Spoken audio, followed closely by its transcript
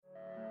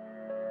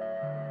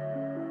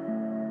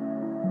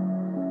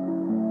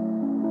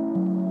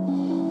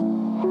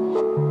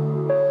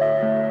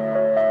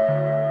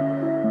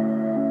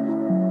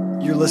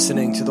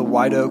listening to the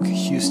White Oak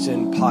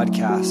Houston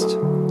podcast,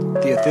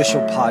 the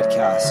official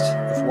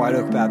podcast of White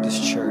Oak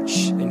Baptist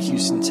Church in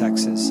Houston,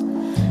 Texas.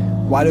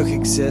 White Oak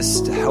exists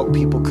to help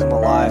people come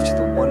alive to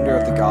the wonder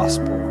of the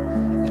gospel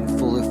and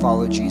fully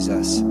follow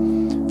Jesus.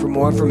 For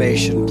more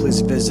information,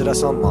 please visit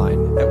us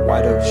online at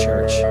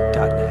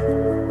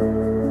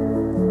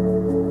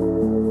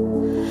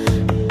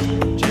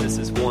whiteoakchurch.net.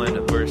 Genesis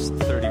 1, verse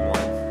 31.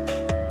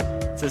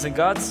 It says, "And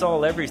God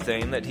saw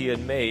everything that he had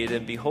made,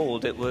 and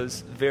behold, it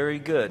was very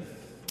good.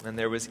 And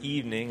there was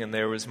evening, and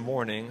there was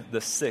morning,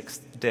 the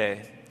sixth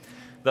day.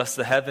 Thus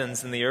the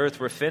heavens and the earth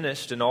were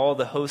finished, and all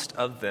the host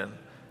of them.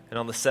 And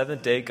on the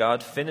seventh day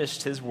God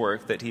finished his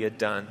work that he had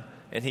done,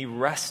 and he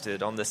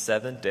rested on the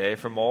seventh day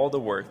from all the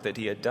work that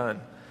he had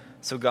done.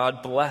 So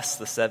God blessed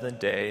the seventh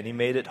day, and he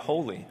made it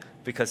holy,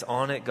 because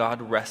on it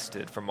God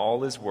rested from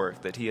all his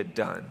work that he had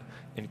done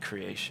in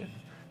creation."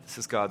 This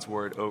is God's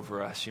word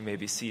over us. You may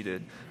be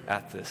seated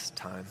at this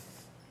time.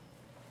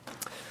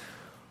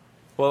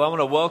 Well, I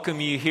want to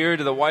welcome you here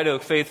to the White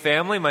Oak Faith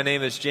family. My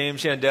name is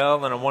James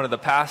Yandel, and I'm one of the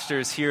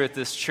pastors here at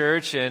this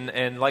church.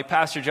 And like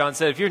Pastor John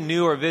said, if you're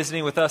new or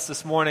visiting with us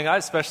this morning, I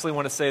especially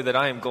want to say that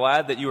I am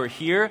glad that you are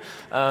here.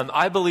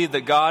 I believe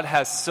that God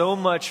has so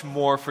much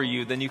more for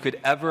you than you could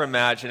ever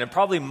imagine. And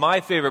probably my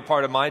favorite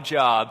part of my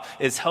job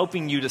is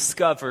helping you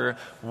discover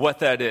what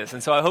that is.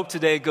 And so I hope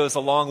today goes a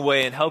long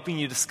way in helping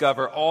you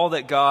discover all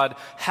that God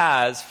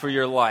has for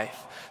your life.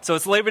 So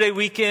it's Labor Day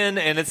weekend,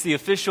 and it's the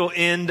official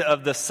end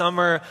of the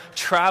summer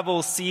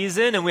travel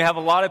season. And we have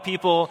a lot of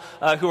people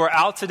who are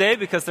out today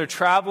because they're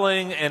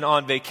traveling and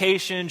on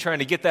vacation, trying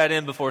to get that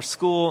in before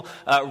school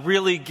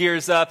really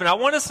gears up. And I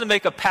want us to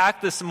make a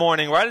pact this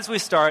morning, right as we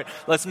start.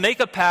 Let's make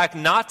a pact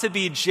not to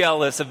be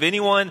jealous of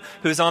anyone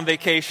who's on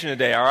vacation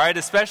today, all right?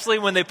 Especially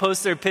when they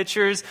post their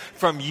pictures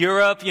from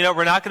Europe. You know,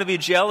 we're not going to be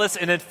jealous.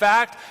 And in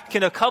fact,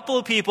 can a couple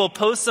of people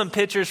post some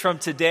pictures from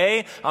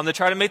today? I'm going to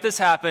try to make this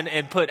happen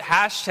and put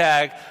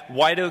hashtag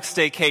White Oak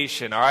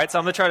Staycation, all right? So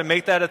I'm going to try to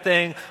make that a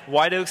thing,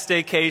 White Oak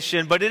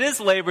Staycation. But it is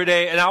Labor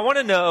Day, and I want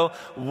to know,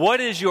 what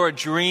is your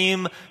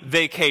dream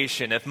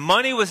vacation? If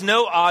money was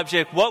no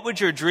object, what would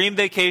your dream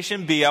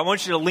vacation be? I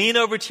want you to lean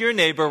over to your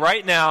neighbor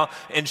right now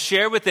and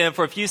share with them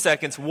for a few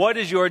seconds, what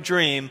is your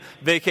dream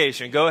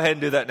vacation? Go ahead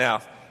and do that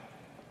now.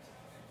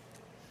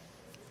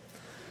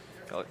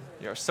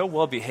 You're so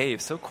well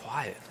behaved, so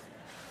quiet.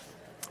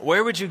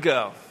 Where would you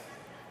go?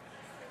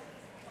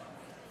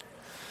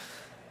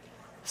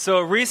 So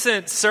a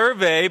recent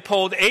survey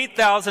polled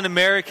 8,000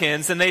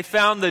 Americans, and they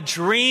found the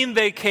dream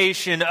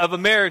vacation of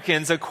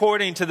Americans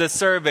according to the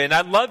survey. And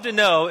I'd love to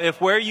know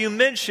if where you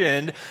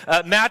mentioned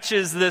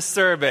matches this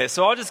survey.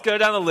 So I'll just go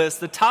down the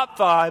list. The top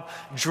 5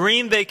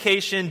 dream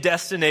vacation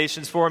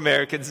destinations for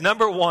Americans.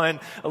 Number 1,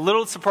 a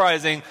little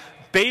surprising,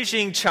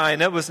 Beijing,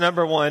 China was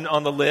number 1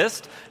 on the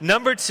list.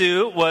 Number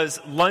 2 was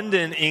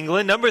London,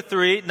 England. Number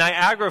 3,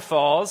 Niagara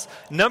Falls.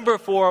 Number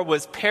 4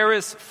 was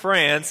Paris,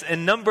 France.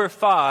 And number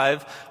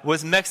 5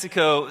 was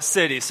Mexico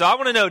City. So I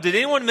want to know, did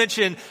anyone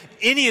mention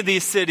any of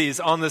these cities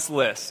on this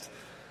list?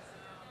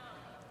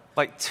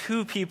 Like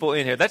 2 people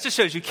in here. That just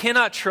shows you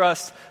cannot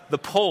trust the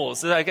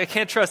polls. Like, I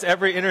can't trust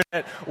every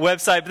internet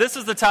website. But this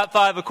is the top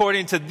 5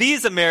 according to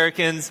these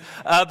Americans.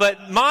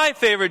 But my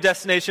favorite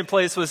destination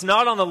place was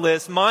not on the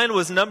list. Mine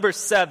was number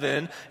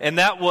 7, and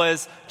that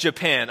was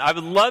Japan. I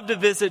would love to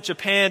visit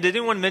Japan. Did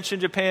anyone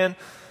mention Japan?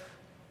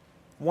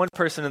 One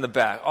person in the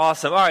back.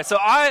 Awesome. All right, so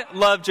I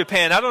love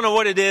Japan. I don't know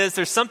what it is.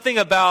 There's something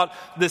about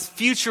this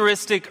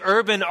futuristic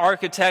urban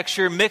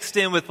architecture mixed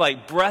in with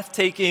like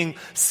breathtaking,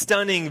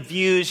 stunning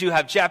views. You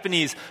have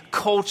Japanese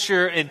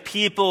culture and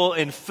people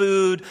and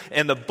food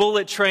and the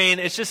bullet train.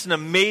 It's just an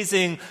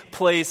amazing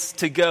place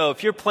to go.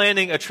 If you're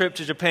planning a trip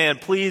to Japan,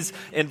 please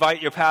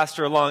invite your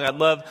pastor along. I'd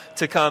love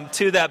to come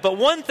to that. But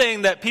one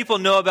thing that people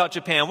know about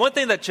Japan, one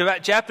thing that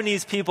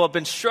Japanese people have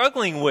been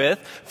struggling with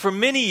for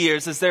many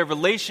years is their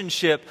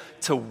relationship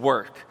to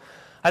work.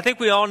 I think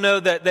we all know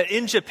that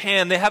in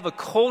Japan, they have a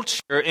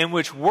culture in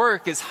which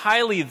work is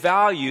highly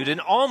valued, and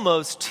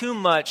almost too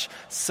much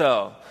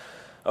so.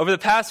 Over the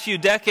past few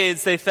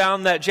decades, they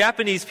found that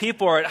Japanese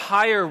people are at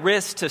higher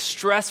risk to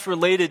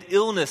stress-related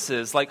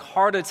illnesses like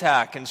heart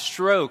attack and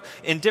stroke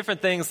and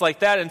different things like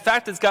that. In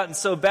fact, it's gotten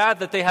so bad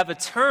that they have a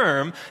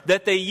term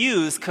that they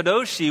use,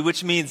 karoshi,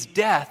 which means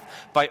death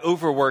by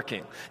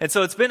overworking. And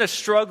so it's been a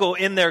struggle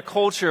in their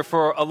culture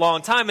for a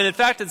long time. And in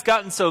fact, it's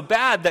gotten so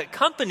bad that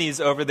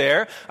companies over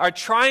there are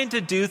trying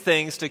to do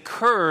things to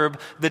curb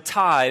the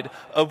tide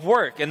of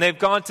work. And they've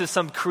gone to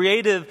some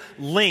creative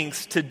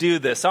lengths to do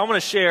this. So I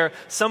want to share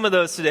some of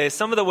those today,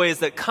 some of the ways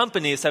that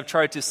companies have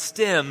tried to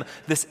stem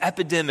this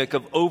epidemic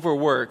of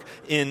overwork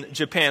in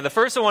Japan. The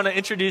first I want to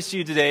introduce to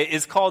you today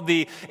is called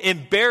the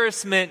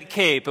embarrassment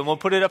cape, and we'll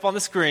put it up on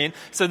the screen.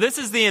 So this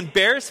is the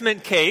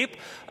embarrassment cape.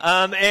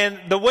 And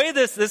the way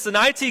this is an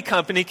IT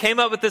company came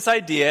up with this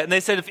idea, and they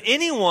said if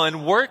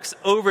anyone works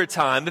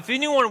overtime, if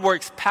anyone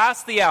works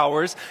past the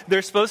hours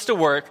they're supposed to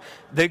work,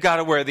 they've got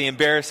to wear the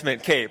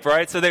embarrassment cape,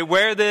 right? So they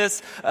wear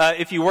this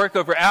if you work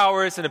over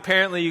hours, and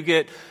apparently you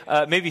get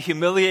maybe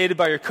humiliated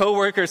by your coworkers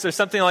coworkers or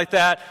something like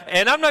that.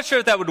 And I'm not sure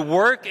if that would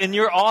work in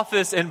your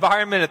office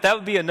environment, if that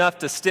would be enough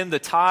to stem the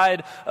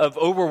tide of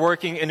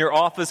overworking in your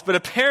office. But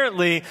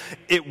apparently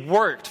it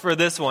worked for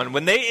this one.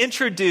 When they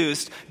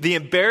introduced the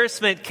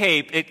embarrassment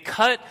cape, it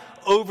cut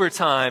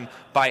overtime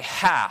by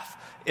half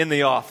in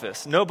the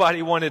office.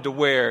 Nobody wanted to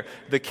wear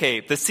the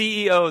cape. The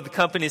CEO of the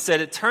company said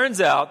it turns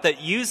out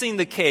that using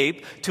the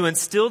cape to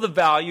instill the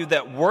value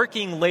that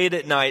working late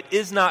at night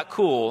is not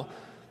cool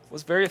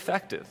was very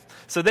effective.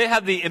 So they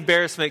have the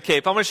embarrassment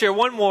cape. I'm going to share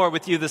one more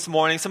with you this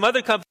morning. Some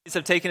other companies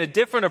have taken a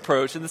different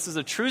approach, and this is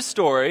a true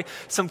story.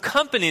 Some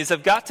companies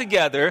have got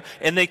together,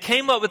 and they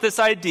came up with this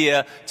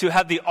idea to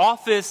have the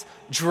office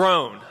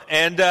drone.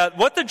 And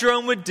what the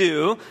drone would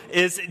do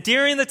is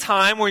during the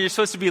time where you're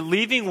supposed to be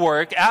leaving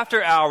work,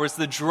 after hours,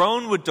 the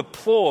drone would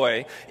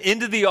deploy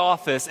into the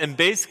office and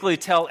basically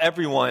tell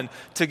everyone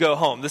to go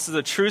home. This is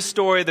a true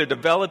story. They're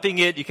developing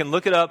it. You can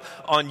look it up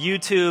on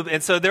YouTube.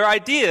 And so their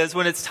idea is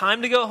when it's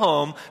time to go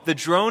home, the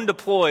drone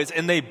deploys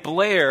and they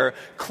blare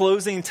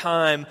closing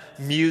time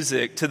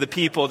music to the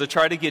people to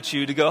try to get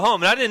you to go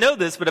home. And I didn't know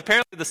this, but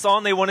apparently the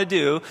song they want to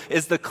do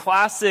is the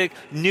classic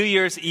New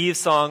Year's Eve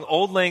song,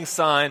 Auld Lang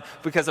Syne,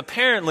 because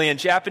apparently in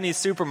Japanese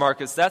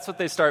supermarkets, that's what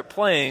they start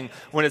playing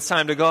when it's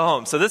time to go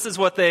home. So this is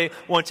what they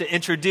want to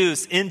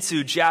introduce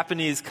into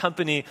Japanese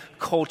company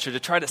culture to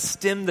try to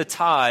stem the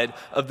tide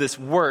of this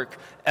work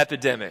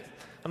epidemic.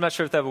 I'm not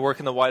sure if that would work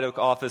in the White Oak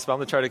office, but I'm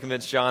going to try to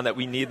convince John that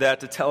we need that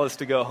to tell us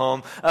to go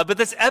home. But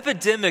this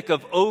epidemic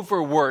of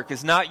overwork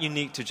is not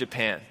unique to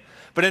Japan.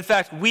 But in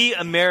fact, we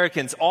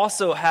Americans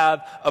also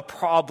have a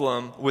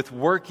problem with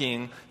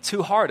working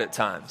too hard at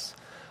times.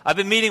 I've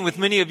been meeting with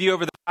many of you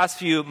over the past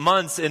few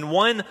months, and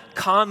one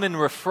common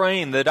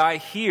refrain that I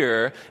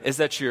hear is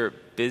that you're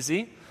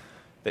busy,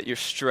 that you're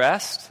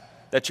stressed,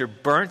 that you're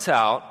burnt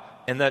out,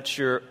 and that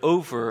you're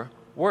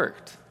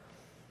overworked.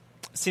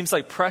 It seems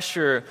like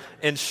pressure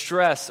and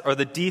stress are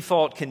the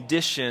default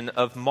condition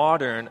of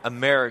modern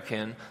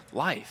American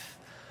life.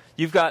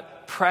 You've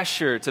got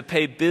pressure to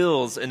pay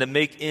bills and to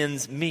make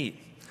ends meet.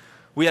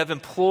 We have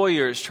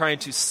employers trying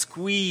to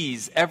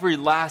squeeze every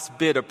last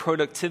bit of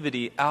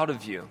productivity out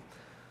of you.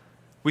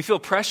 We feel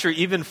pressure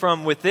even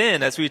from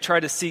within as we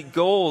try to seek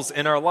goals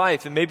in our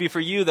life. And maybe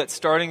for you, that's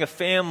starting a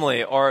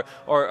family or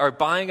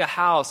buying a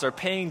house or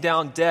paying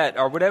down debt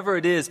or whatever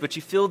it is. But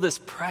you feel this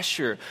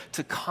pressure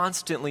to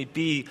constantly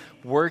be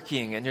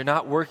working, and you're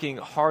not working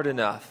hard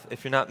enough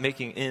if you're not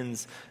making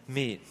ends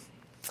meet.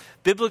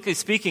 Biblically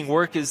speaking,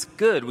 work is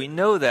good. We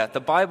know that.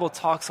 The Bible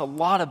talks a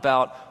lot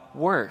about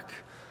work.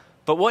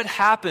 But what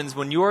happens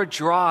when your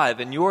drive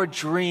and your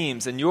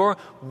dreams and your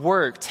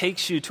work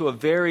takes you to a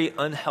very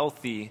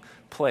unhealthy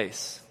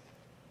place?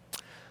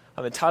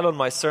 I've entitled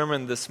my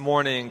sermon this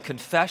morning,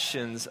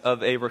 Confessions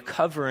of a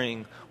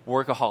Recovering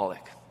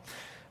Workaholic.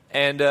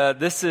 And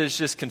this is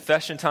just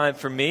confession time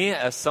for me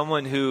as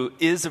someone who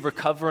is a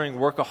recovering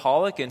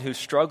workaholic and who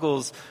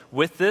struggles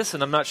with this.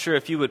 And I'm not sure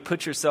if you would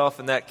put yourself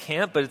in that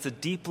camp, but it's a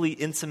deeply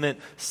intimate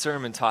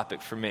sermon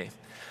topic for me.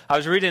 I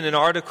was reading an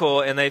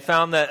article, and they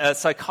found that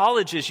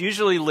psychologists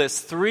usually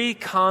list three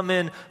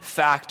common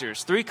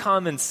factors, three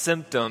common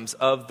symptoms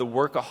of the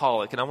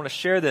workaholic. And I want to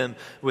share them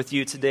with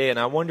you today, and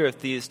I wonder if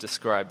these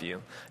describe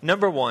you.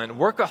 Number one,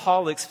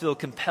 workaholics feel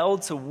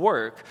compelled to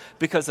work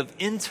because of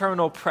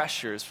internal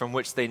pressures from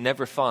which they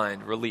never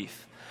find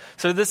relief.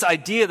 So this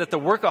idea that the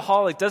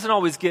workaholic doesn't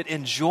always get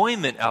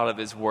enjoyment out of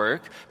his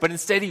work, but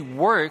instead he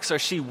works or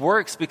she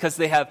works because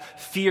they have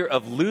fear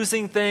of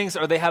losing things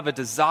or they have a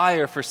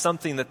desire for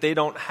something that they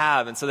don't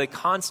have. And so they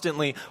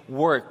constantly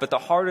work, but the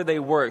harder they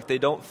work, they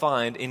don't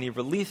find any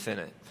relief in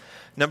it.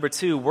 Number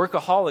two,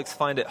 workaholics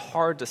find it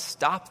hard to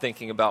stop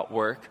thinking about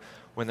work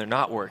when they're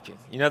not working.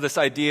 You know, this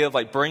idea of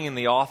like bringing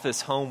the office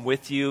home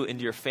with you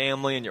into your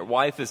family, and your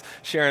wife is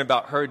sharing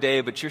about her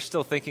day, but you're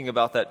still thinking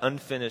about that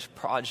unfinished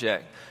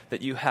project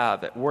that you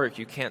have at work.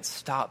 You can't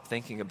stop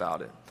thinking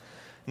about it.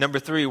 Number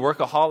three,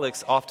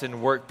 workaholics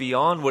often work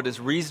beyond what is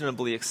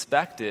reasonably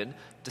expected,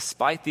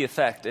 despite the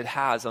effect it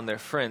has on their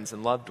friends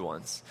and loved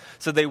ones.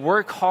 So they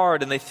work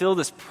hard and they feel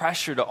this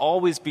pressure to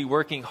always be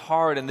working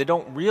hard, and they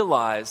don't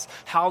realize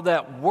how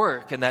that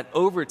work and that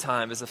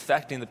overtime is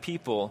affecting the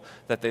people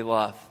that they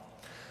love.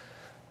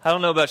 I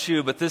don't know about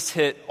you, but this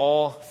hit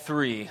all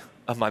three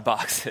of my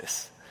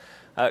boxes.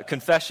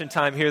 Confession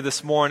time here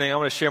this morning. I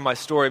want to share my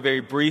story very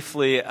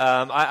briefly.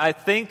 I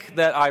think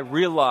that I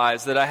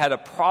realized that I had a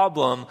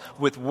problem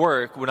with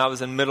work when I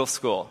was in middle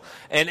school.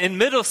 And in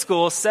middle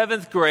school,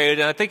 7th grade,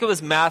 and I think it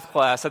was math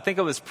class, I think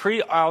it was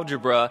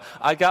pre-algebra,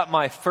 I got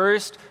my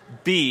first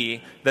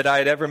B that I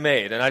had ever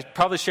made. And I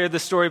probably shared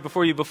this story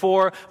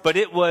before, but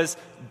it was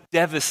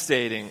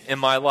devastating in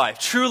my life.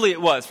 Truly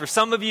it was. For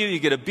some of you, you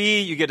get a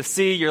B, you get a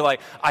C, you're like,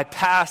 I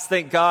passed,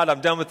 thank God, I'm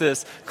done with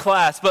this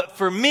class. But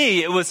for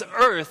me, it was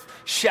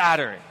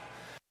earth-shattering.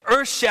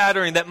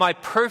 Earth-shattering that my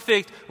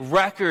perfect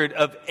record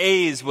of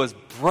A's was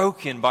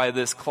broken by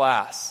this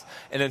class.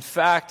 And in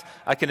fact,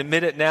 I can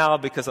admit it now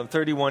because I'm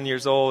 31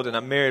 years old and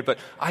I'm married, but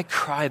I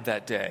cried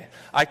that day.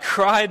 I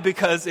cried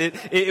because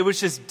it was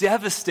just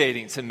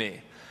devastating to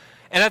me.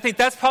 And I think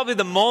that's probably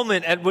the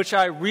moment at which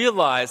I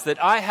realized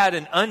that I had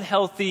an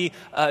unhealthy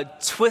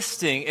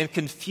twisting and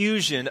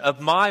confusion of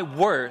my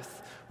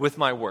worth with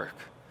my work.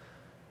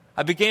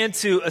 I began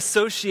to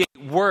associate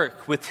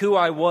work with who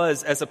I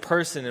was as a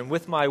person and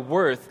with my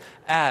worth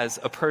as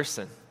a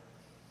person.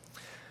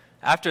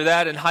 After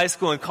that, in high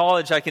school and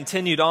college, I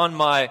continued on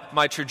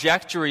my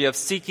trajectory of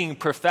seeking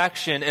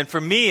perfection. And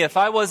for me, if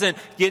I wasn't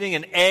getting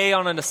an A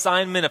on an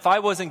assignment, if I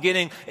wasn't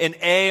getting an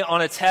A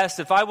on a test,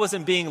 if I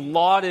wasn't being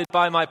lauded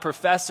by my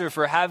professor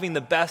for having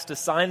the best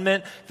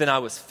assignment, then I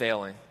was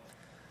failing.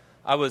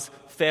 I was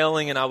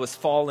failing and I was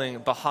falling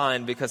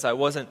behind because I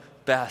wasn't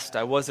best.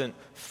 I wasn't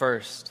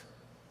first.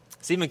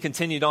 It's even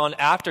continued on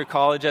after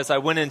college as I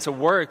went into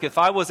work. If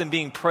I wasn't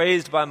being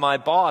praised by my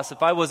boss,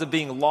 if I wasn't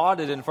being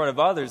lauded in front of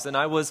others, then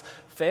I was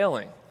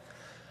failing.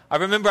 I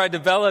remember I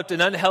developed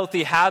an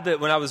unhealthy habit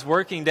when I was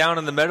working down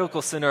in the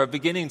medical center of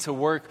beginning to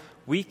work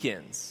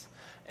weekends.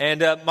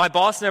 And my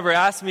boss never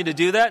asked me to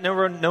do that. No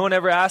one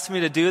ever asked me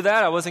to do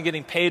that. I wasn't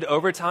getting paid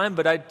overtime,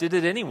 but I did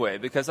it anyway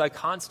because I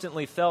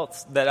constantly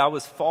felt that I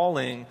was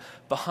falling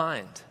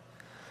behind.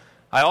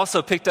 I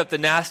also picked up the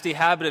nasty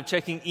habit of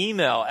checking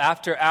email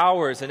after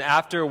hours and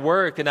after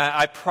work, and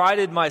I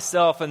prided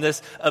myself in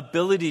this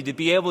ability to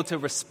be able to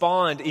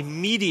respond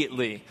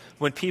immediately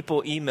when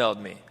people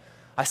emailed me.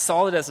 I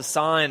saw it as a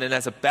sign and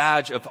as a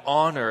badge of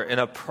honor and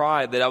of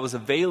pride that I was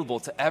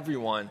available to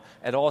everyone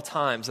at all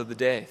times of the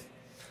day.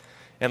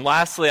 And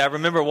lastly, I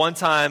remember one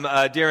time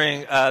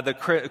during the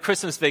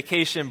Christmas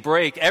vacation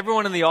break,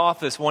 everyone in the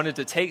office wanted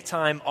to take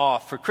time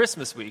off for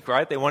Christmas week,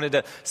 right? They wanted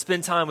to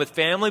spend time with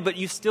family, but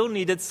you still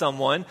needed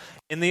someone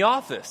in the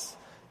office.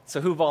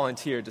 So who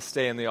volunteered to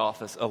stay in the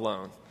office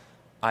alone?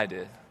 I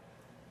did.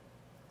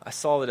 I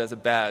saw it as a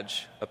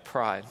badge of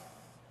pride.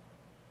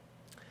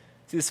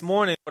 See, this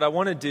morning, what I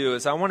want to do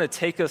is I want to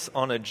take us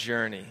on a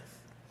journey.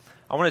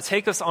 I want to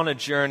take us on a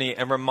journey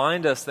and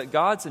remind us that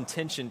God's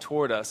intention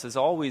toward us has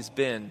always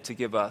been to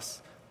give us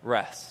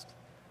rest.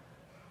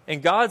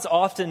 And God's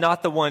often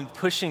not the one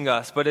pushing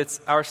us, but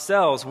it's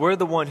ourselves. We're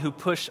the one who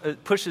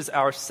pushes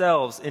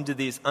ourselves into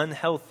these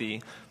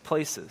unhealthy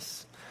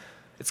places.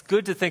 It's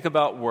good to think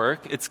about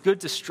work. It's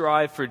good to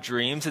strive for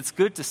dreams. It's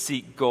good to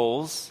seek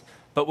goals.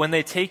 But when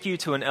they take you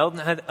to an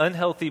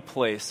unhealthy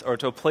place or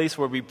to a place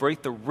where we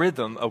break the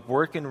rhythm of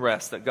work and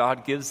rest that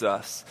God gives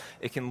us,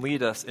 it can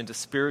lead us into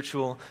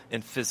spiritual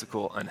and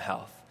physical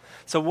unhealth.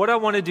 So what I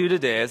want to do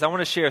today is I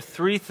want to share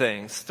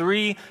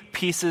three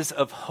pieces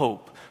of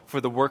hope for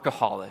the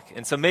workaholic.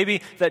 And so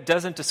maybe that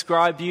doesn't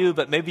describe you,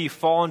 but maybe you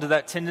fall into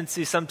that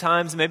tendency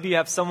sometimes. Maybe you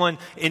have someone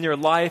in your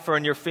life or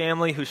in your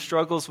family who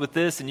struggles with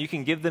this, and you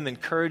can give them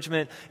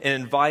encouragement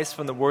and advice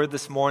from the Word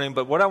this morning.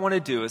 But what I want to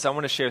do is I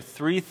want to share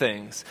three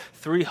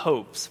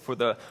hopes for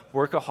the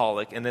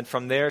workaholic, and then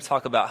from there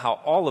talk about how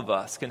all of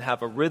us can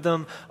have a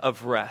rhythm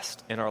of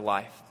rest in our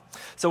life.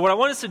 So what I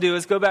want us to do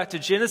is go back to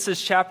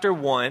Genesis chapter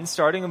 1,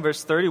 starting in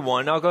verse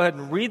 31. I'll go ahead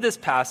and read this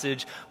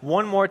passage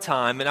one more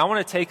time, and I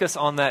want to take us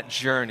on that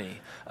journey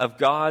of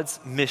God's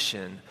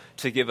mission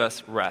to give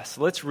us rest.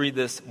 Let's read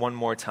this one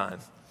more time.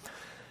 It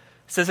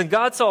says, "And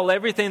God saw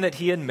everything that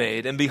he had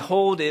made, and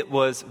behold, it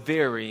was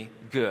very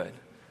good."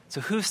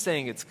 So who's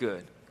saying it's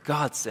good?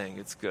 God's saying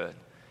it's good.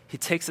 He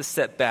takes a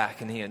step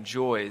back, and he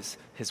enjoys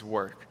his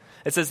work.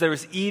 It says, "There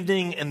was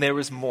evening and there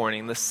was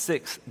morning, the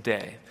sixth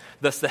day.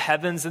 Thus the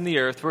heavens and the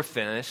earth were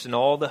finished, and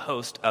all the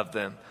host of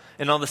them.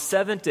 And on the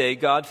seventh day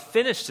God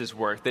finished his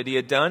work that he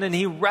had done, and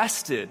he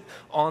rested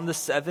on the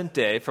seventh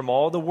day from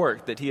all the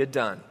work that he had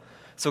done.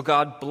 So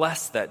God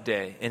blessed that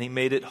day, and he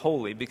made it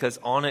holy, because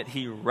on it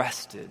he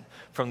rested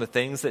from the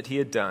things that he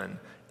had done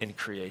in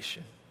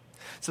creation."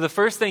 So the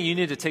first thing you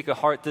need to take to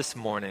heart this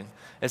morning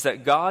is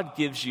that God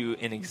gives you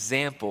an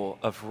example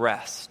of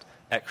rest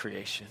at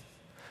creation.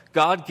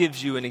 God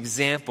gives you an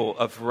example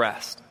of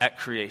rest at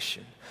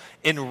creation.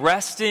 In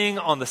resting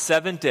on the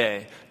seventh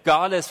day,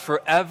 God has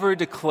forever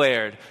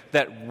declared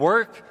that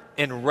work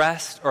and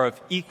rest are of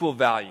equal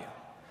value.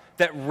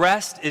 That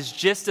rest is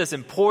just as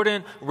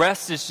important,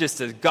 rest is just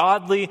as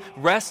godly,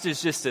 rest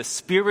is just as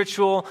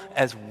spiritual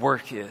as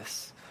work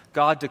is.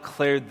 God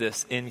declared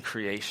this in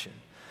creation.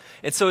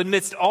 And so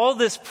amidst all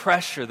this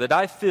pressure that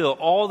I feel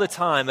all the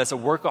time as a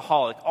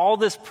workaholic, all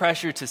this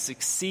pressure to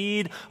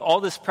succeed, all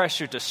this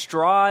pressure to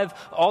strive,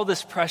 all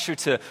this pressure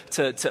to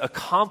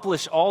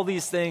accomplish all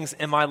these things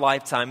in my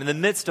lifetime, in the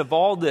midst of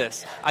all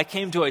this, I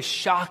came to a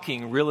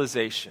shocking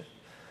realization.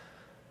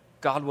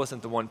 God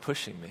wasn't the one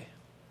pushing me.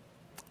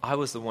 I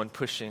was the one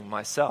pushing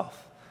myself.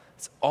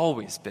 It's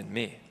always been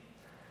me.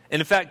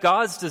 And in fact,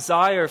 God's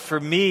desire for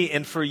me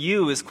and for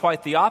you is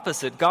quite the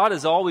opposite. God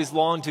has always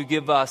longed to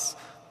give us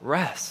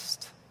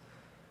rest.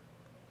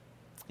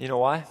 You know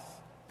why?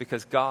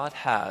 Because God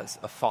has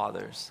a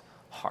father's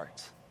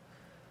heart.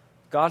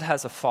 God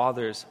has a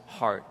father's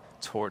heart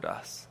toward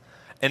us.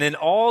 And in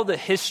all the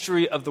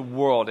history of the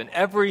world, in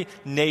every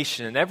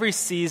nation, in every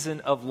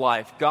season of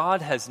life,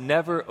 God has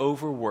never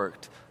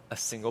overworked a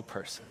single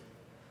person.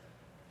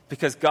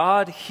 Because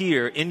God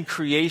here in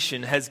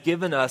creation has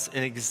given us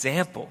an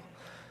example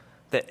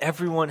that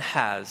everyone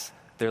has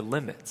their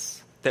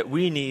limits. that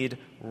we need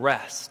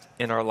rest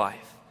in our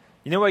life.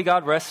 You know why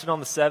God rested on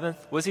the seventh?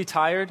 Was he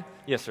tired?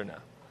 Yes or no?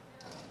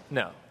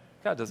 No.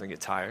 God doesn't get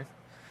tired.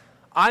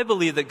 I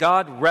believe that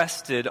God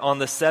rested on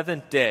the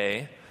seventh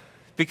day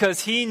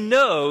because he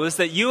knows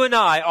that you and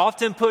I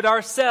often put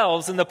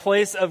ourselves in the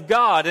place of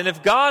God. And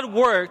if God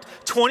worked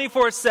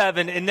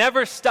 24/7 and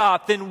never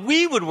stopped, then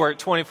we would work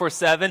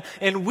 24/7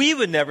 and we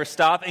would never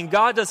stop. And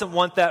God doesn't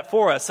want that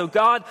for us. So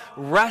God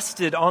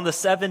rested on the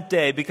seventh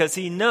day because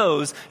he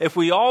knows if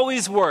we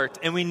always worked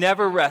and we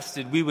never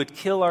rested, we would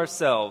kill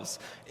ourselves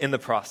in the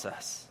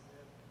process.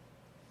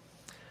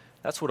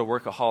 That's what a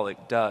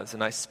workaholic does.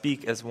 And I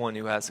speak as one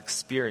who has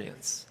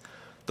experience.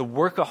 The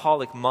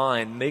workaholic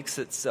mind makes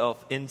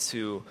itself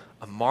into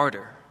a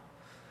martyr.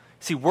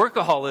 See,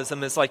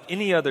 workaholism is like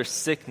any other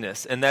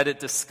sickness in that it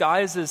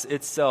disguises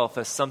itself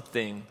as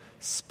something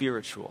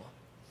spiritual.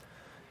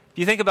 If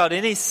you think about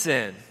any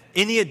sin,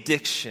 any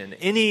addiction,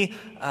 any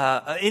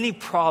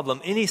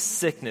problem, any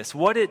sickness,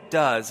 what it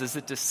does is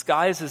it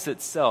disguises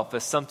itself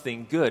as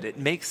something good. It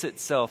makes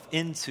itself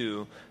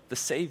into the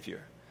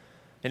Savior.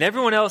 And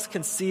everyone else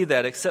can see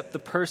that except the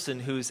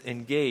person who's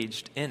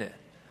engaged in it.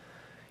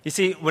 You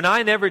see, when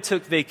I never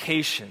took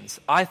vacations,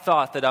 I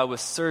thought that I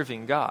was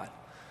serving God.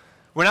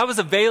 When I was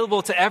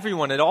available to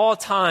everyone at all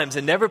times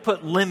and never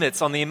put limits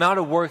on the amount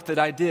of work that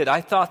I did, I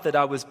thought that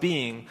I was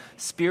being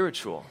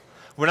spiritual.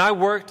 When I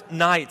worked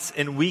nights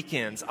and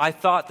weekends, I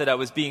thought that I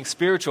was being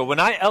spiritual. When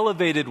I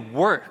elevated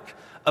work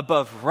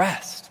above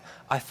rest,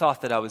 I thought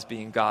that I was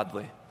being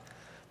godly.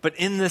 But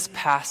in this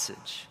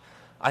passage,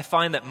 I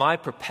find that my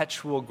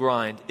perpetual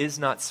grind is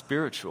not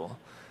spiritual.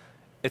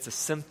 It's a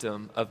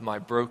symptom of my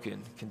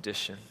broken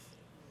condition.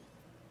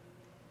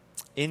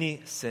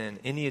 Any sin,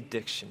 any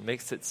addiction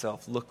makes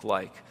itself look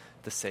like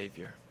the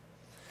Savior.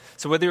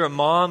 So whether you're a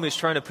mom who's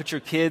trying to put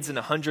your kids in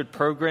 100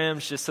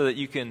 programs just so that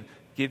you can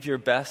give your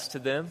best to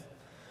them,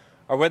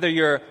 or whether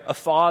you're a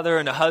father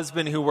and a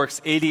husband who works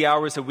 80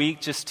 hours a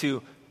week just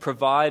to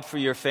provide for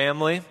your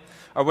family,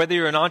 or whether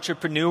you're an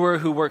entrepreneur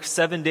who works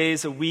 7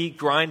 days a week,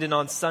 grinding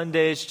on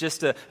Sundays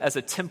just as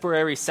a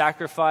temporary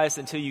sacrifice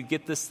until you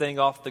get this thing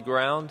off the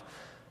ground,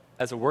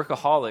 as a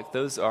workaholic,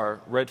 those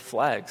are red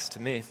flags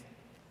to me.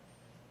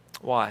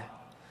 Why?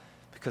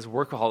 Because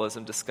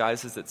workaholism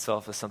disguises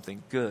itself as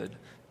something good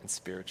and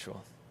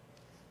spiritual.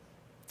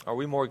 Are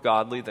we more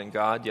godly than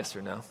God? Yes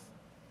or no?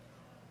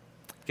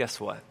 Guess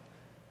what?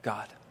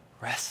 God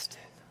rested.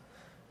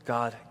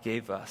 God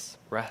gave us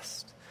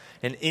rest.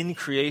 And in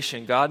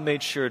creation, God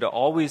made sure to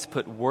always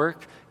put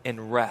work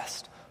and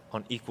rest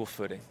on equal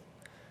footing.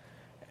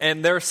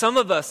 And there are some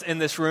of us in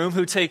this room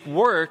who take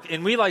work,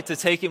 and we like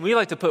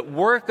to put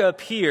work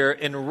up here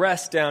and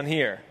rest down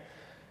here.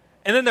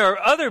 And then there are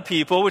other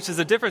people, which is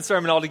a different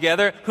sermon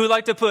altogether, who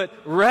like to put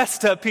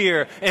rest up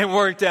here and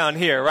work down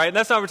here, right? And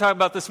that's not what we're talking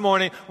about this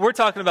morning. We're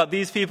talking about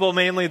these people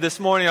mainly this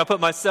morning. I'll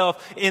put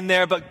myself in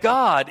there. But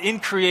God,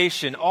 in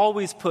creation,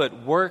 always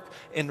put work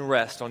and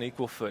rest on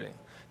equal footing.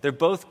 They're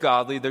both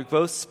godly, they're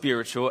both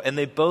spiritual, and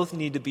they both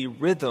need to be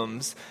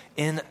rhythms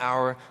in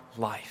our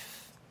life.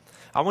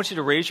 I want you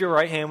to raise your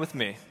right hand with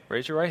me.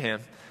 Raise your right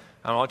hand.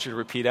 I want you to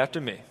repeat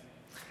after me.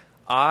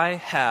 I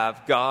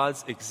have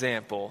God's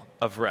example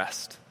of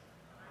rest.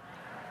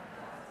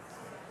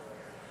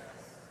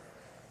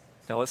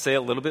 Now let's say it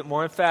a little bit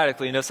more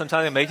emphatically. You know,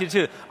 sometimes I make you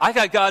too. I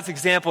got God's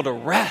example to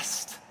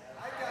rest.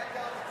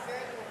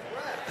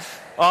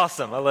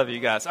 Awesome. I love you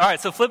guys. All right,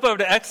 so flip over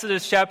to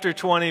Exodus chapter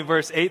 20,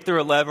 verse 8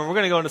 through 11. We're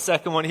going to go into the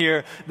second one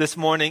here this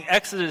morning.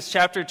 Exodus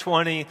chapter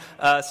 20,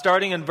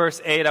 starting in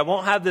verse 8. I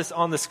won't have this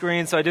on the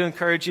screen, so I do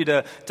encourage you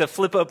to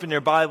flip open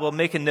your Bible,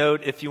 make a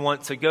note if you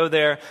want to go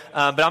there.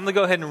 But I'm going to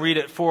go ahead and read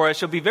it for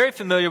us. You'll be very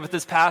familiar with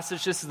this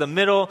passage. This is the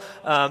middle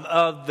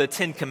of the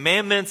Ten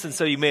Commandments, and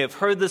so you may have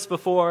heard this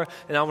before,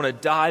 and I want to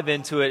dive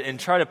into it and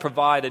try to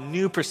provide a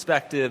new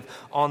perspective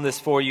on this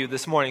for you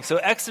this morning. So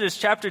Exodus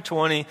chapter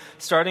 20,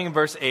 starting in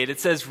verse 8, it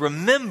says,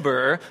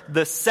 remember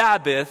the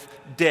Sabbath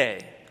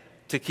day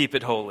to keep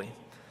it holy.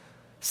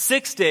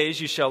 6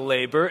 days you shall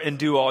labor and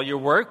do all your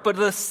work, but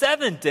the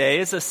seventh day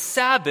is a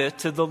Sabbath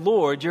to the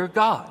Lord your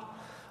God.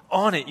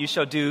 On it you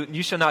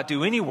shall not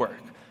do any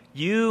work.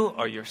 You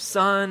or your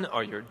son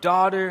or your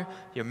daughter,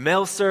 your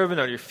male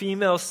servant or your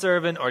female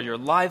servant, or your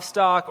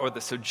livestock, or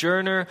the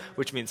sojourner,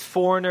 which means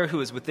foreigner,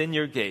 who is within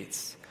your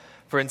gates.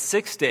 For in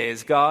 6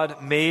 days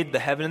God made the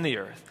heaven and the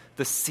earth,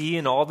 the sea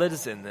and all that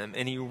is in them,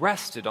 and he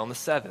rested on the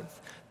seventh.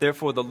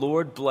 Therefore the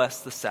Lord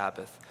blessed the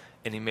Sabbath,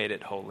 and he made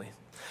it holy.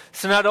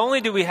 So not only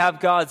do we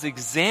have God's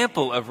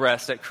example of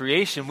rest at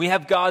creation, we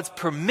have God's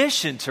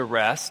permission to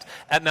rest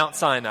at Mount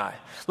Sinai.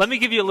 Let me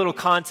give you a little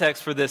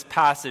context for this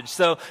passage.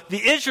 So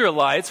the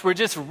Israelites were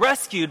just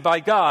rescued by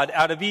God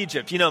out of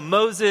Egypt. You know,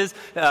 Moses,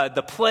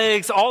 the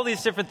plagues, all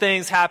these different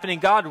things happening.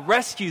 God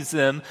rescues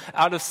them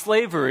out of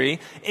slavery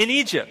in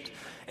Egypt.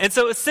 And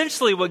so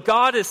essentially what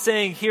God is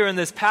saying here in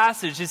this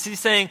passage is he's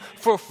saying,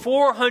 for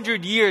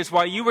 400 years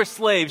while you were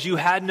slaves, you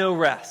had no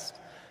rest.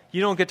 You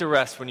don't get to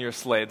rest when you're a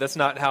slave. That's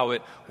not how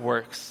it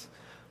works.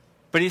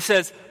 But he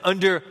says,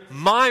 under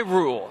my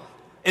rule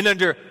and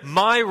under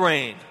my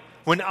reign,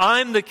 when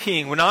I'm the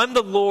king, when I'm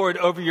the Lord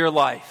over your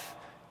life,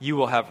 you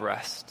will have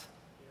rest.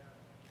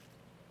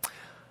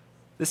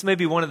 This may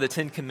be one of the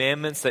 10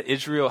 commandments that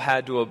Israel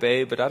had to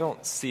obey, but I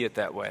don't see it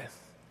that way.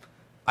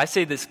 I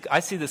see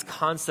this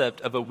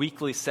concept of a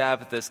weekly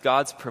Sabbath as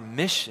God's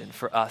permission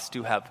for us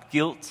to have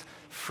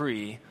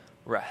guilt-free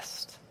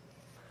rest.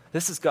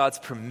 This is God's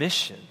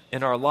permission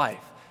in our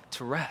life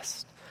to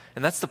rest.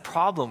 And that's the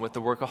problem with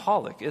the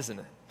workaholic, isn't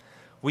it?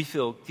 We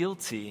feel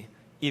guilty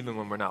even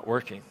when we're not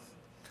working.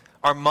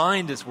 Our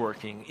mind is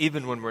working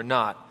even when we're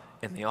not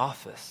in the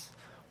office.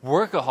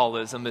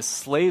 Workaholism is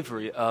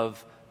slavery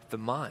of the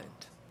mind.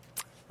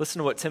 Listen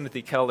to what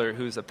Timothy Keller,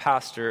 who's a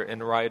pastor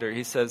and writer,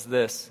 he says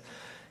this: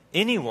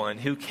 anyone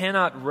who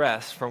cannot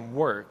rest from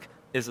work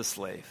is a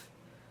slave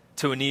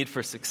to a need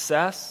for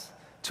success,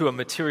 to a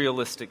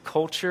materialistic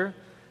culture,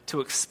 to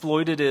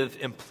exploitative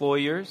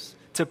employers,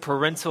 to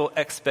parental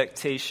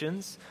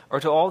expectations,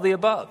 or to all the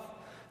above.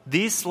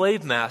 These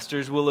slave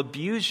masters will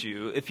abuse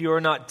you if you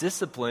are not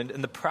disciplined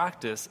in the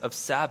practice of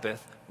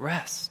Sabbath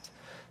rest.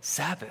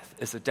 Sabbath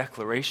is a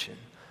declaration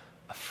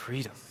of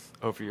freedom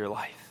over your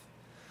life.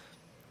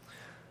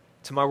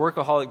 To my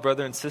workaholic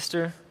brother and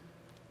sister,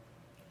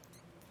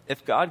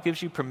 if God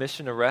gives you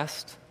permission to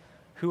rest,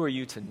 who are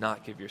you to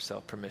not give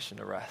yourself permission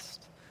to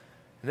rest?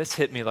 And this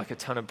hit me like a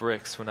ton of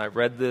bricks when I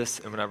read this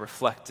and when I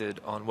reflected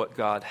on what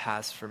God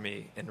has for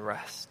me in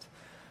rest.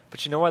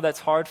 But you know why that's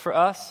hard for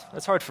us?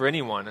 That's hard for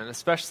anyone, and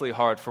especially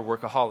hard for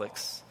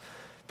workaholics,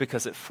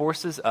 because it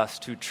forces us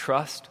to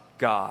trust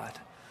God,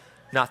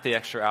 not the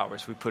extra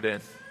hours we put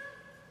in.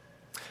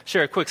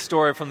 Share a quick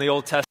story from the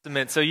Old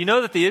Testament. So you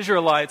know that the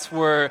Israelites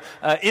were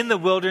in the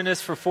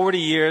wilderness for 40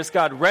 years.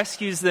 God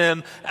rescues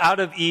them out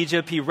of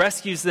Egypt. He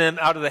rescues them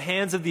out of the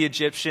hands of the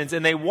Egyptians.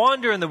 And they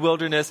wander in the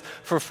wilderness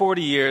for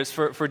 40 years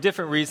for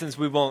different reasons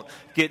we won't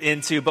get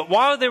into. But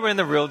while they were in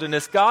the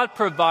wilderness, God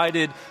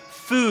provided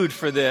food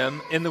for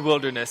them in the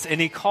wilderness. And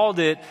he called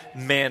it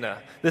manna.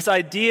 This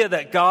idea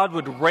that God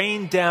would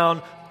rain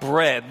down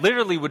bread,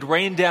 literally would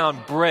rain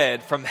down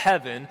bread from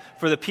heaven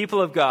for the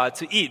people of God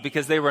to eat,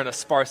 because they were in a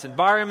sparse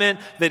environment.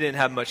 They didn't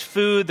have much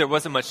food. There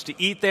wasn't much to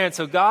eat there. And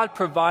so God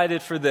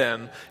provided for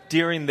them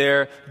during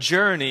their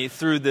journey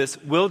through this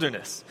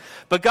wilderness.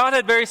 But God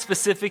had very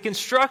specific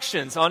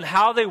instructions on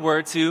how they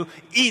were to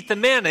eat the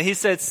manna. He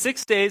said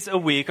 6 days a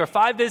week or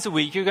 5 days a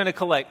week, you're going to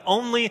collect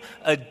only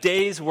a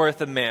day's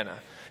worth of manna.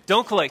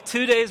 Don't collect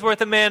 2 days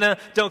worth of manna.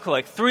 Don't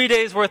collect 3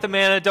 days worth of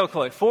manna. Don't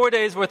collect 4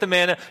 days worth of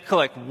manna.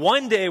 Collect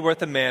 1 day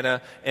worth of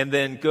manna and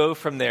then go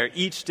from there.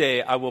 Each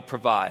day I will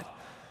provide.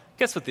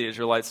 Guess what the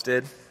Israelites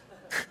did?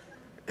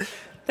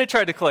 They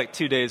tried to collect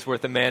 2 days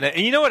worth of manna.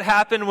 And you know what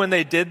happened when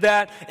they did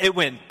that? It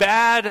went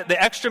bad.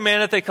 The extra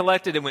manna that they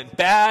collected, it went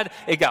bad.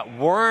 It got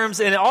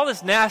worms and all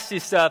this nasty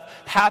stuff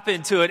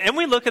happened to it. And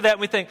we look at that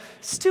and we think,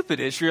 stupid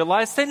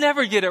Israelites, they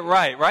never get it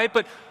right?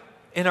 But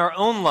in our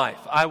own life,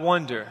 I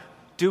wonder,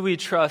 do we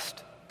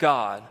trust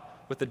God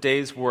with a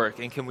day's work,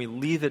 and can we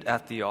leave it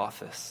at the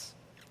office?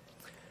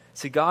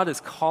 See, God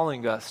is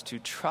calling us to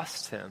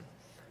trust him,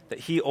 that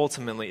he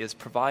ultimately is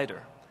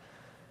provider.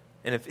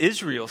 And if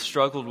Israel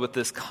struggled with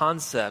this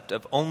concept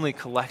of only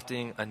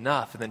collecting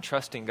enough and then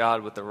trusting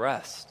God with the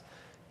rest,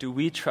 do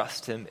we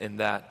trust him in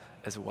that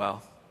as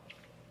well?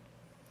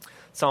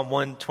 Psalm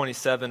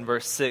 127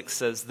 verse 6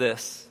 says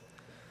this: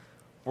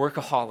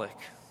 workaholic,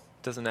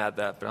 doesn't add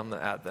that, but I'm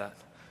going to add that.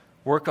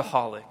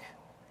 Workaholic,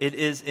 it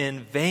is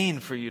in vain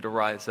for you to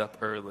rise up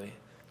early,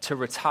 to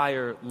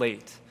retire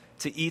late,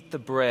 to eat the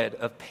bread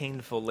of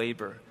painful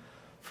labor,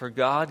 for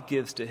God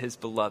gives to his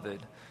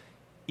beloved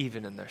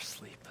even in their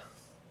sleep.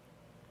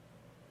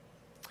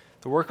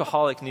 The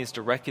workaholic needs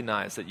to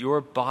recognize that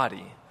your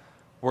body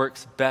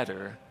works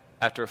better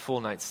after a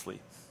full night's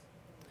sleep.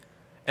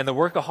 And the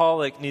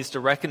workaholic needs to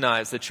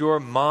recognize that your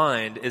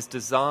mind is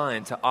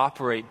designed to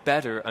operate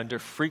better under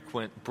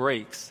frequent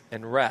breaks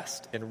and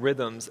rest and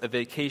rhythms of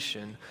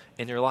vacation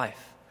in your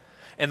life.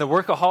 And the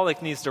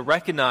workaholic needs to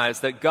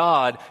recognize that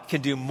God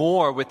can do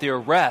more with your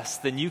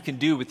rest than you can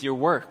do with your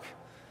work.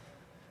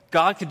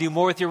 God can do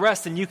more with your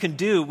rest than you can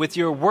do with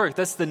your work.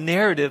 That's the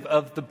narrative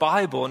of the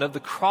Bible and of the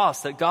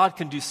cross, that God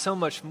can do so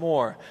much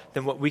more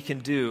than what we can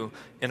do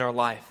in our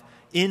life.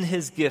 In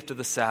his gift of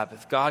the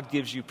Sabbath, God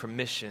gives you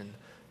permission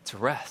to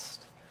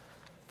rest.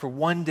 For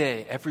 1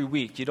 day every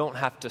week, you don't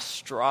have to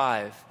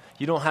strive.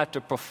 You don't have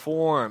to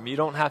perform. You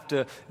don't have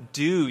to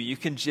do. You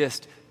can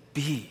just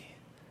be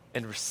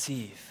and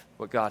receive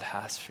what God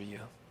has for you.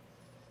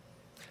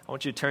 I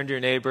want you to turn to your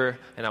neighbor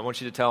and I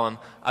want you to tell him,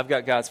 I've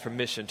got God's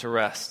permission to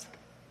rest.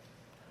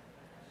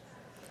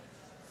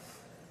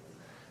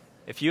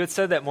 If you had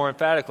said that more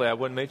emphatically, I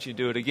wouldn't make you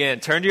do it again.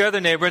 Turn to your other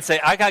neighbor and say,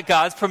 I got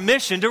God's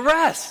permission to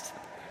rest.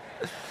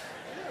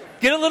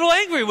 Get a little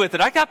angry with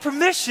it. I got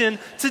permission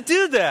to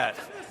do that.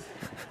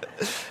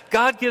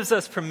 God gives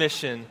us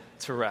permission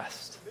to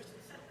rest.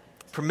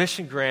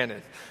 Permission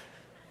granted.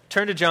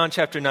 Turn to John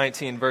chapter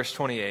 19, verse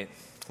 28.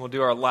 We'll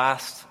do our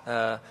last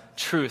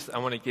truth I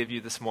want to give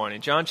you this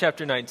morning. John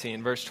chapter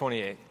 19, verse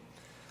 28.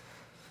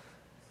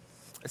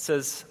 It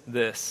says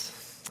this.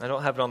 I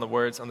don't have it on the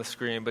words on the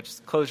screen, but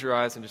just close your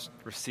eyes and just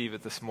receive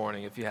it this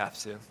morning if you have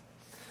to.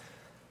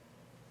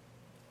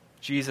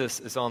 Jesus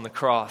is on the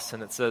cross,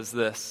 and it says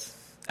this: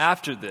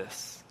 after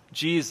this,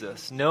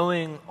 Jesus,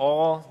 knowing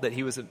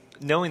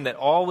that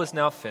all was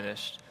now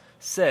finished,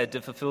 said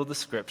to fulfill the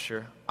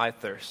scripture, "I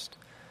thirst."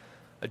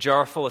 A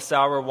jar full of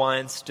sour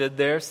wine stood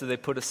there, so they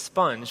put a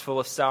sponge full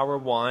of sour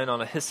wine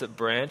on a hyssop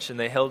branch, and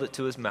they held it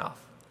to his mouth.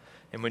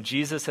 And when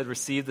Jesus had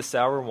received the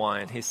sour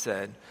wine, he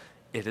said,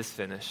 "It is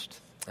finished."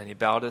 And he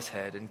bowed his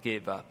head and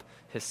gave up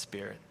his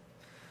spirit.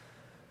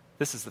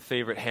 This is the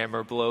favorite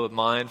hammer blow of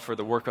mine for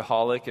the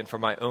workaholic and for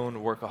my own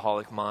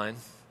workaholic mind.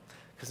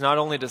 Because not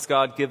only does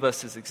God give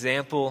us his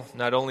example,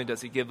 not only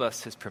does he give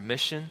us his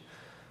permission,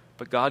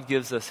 but God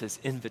gives us his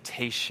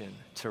invitation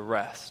to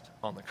rest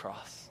on the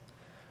cross.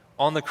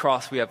 On the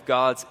cross, we have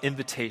God's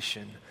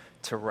invitation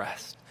to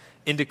rest.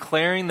 In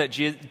declaring that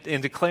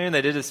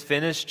it is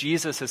finished,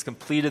 Jesus has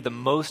completed the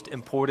most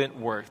important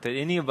work that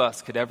any of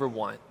us could ever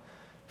want,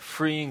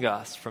 freeing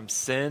us from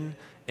sin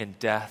and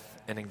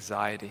death and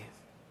anxiety.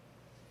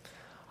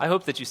 I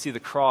hope that you see the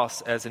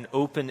cross as an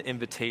open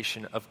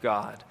invitation of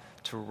God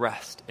to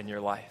rest in your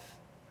life.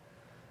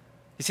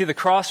 You see, the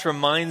cross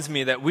reminds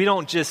me that we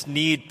don't just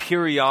need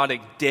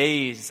periodic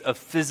days of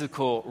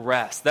physical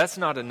rest. That's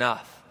not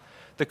enough.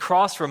 The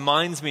cross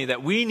reminds me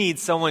that we need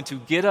someone to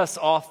get us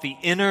off the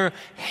inner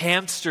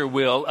hamster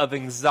wheel of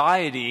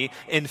anxiety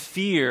and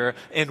fear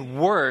and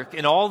work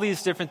and all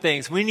these different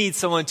things. We need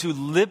someone to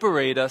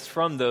liberate us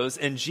from those,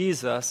 and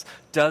Jesus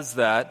does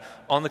that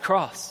on the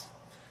cross.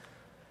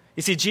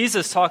 You see,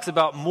 Jesus talks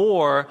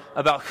more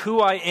about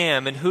who I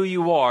am and who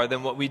you are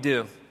than what we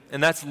do,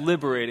 and that's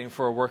liberating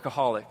for a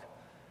workaholic.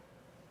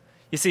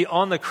 You see,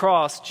 on the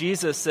cross,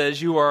 Jesus says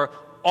you are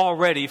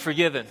already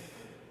forgiven.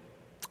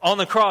 On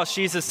the cross,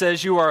 Jesus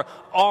says you are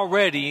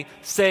already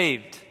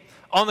saved.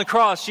 On the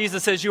cross,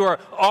 Jesus says you are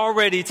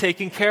already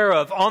taken care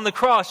of. On the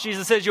cross,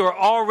 Jesus says you are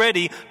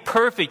already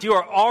perfect. You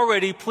are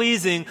already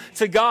pleasing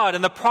to God.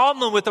 And the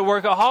problem with the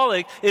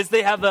workaholic is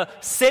they have a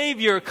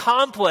savior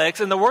complex,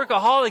 and the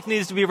workaholic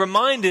needs to be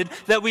reminded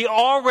that we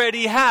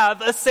already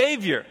have a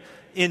savior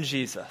in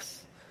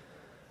Jesus.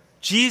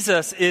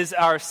 Jesus is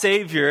our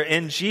savior,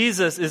 and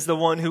Jesus is the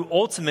one who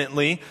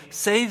ultimately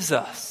saves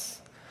us.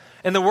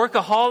 And the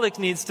workaholic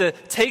needs to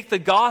take the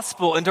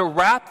gospel and to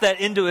wrap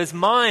that into his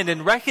mind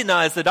and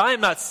recognize that I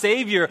am not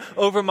savior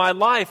over my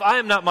life. I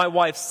am not my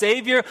wife's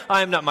savior.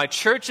 I am not my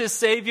church's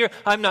savior.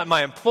 I'm not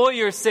my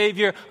employer's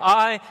savior.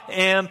 I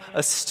am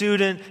a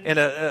student and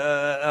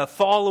a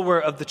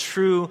follower of the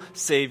true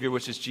Savior,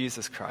 which is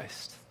Jesus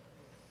Christ.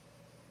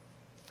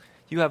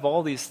 You have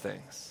all these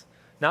things,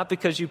 not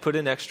because you put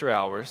in extra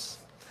hours,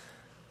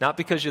 not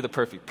because you're the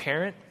perfect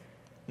parent,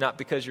 not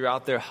because you're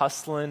out there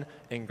hustling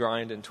and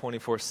grinding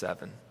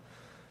 24/7,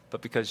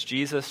 but because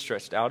Jesus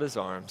stretched out his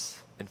arms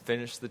and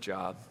finished the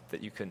job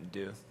that you couldn't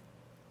do.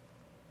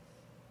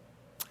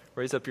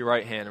 Raise up your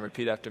right hand and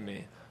repeat after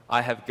me.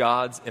 I have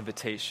God's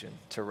invitation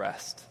to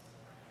rest.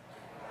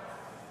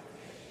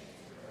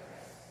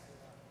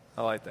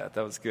 I like that.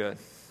 That was good.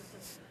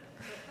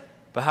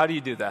 But how do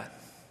you do that?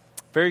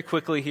 Very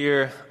quickly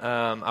here,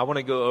 I want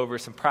to go over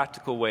some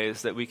practical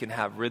ways that we can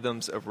have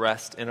rhythms of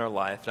rest in our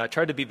life. And I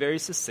tried to be very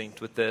succinct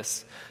with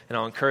this, and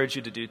I'll encourage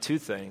you to do two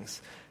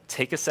things.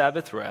 Take a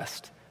Sabbath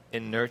rest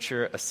and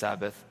nurture a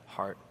Sabbath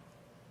heart.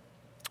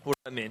 What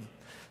does that mean?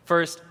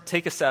 First,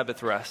 take a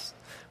Sabbath rest.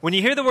 When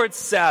you hear the word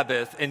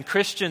Sabbath in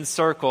Christian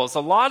circles,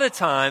 a lot of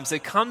times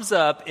it comes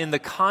up in the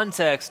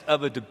context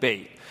of a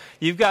debate.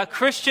 You've got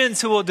Christians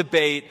who will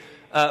debate,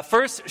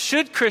 first,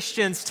 should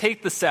Christians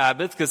take the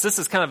Sabbath? Because this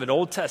is kind of an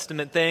Old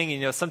Testament thing.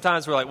 And,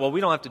 sometimes we're like, well,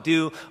 we don't have to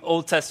do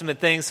Old Testament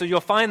things. So you'll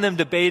find them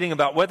debating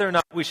about whether or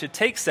not we should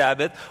take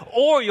Sabbath.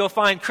 Or you'll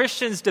find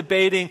Christians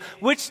debating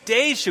which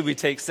day should we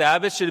take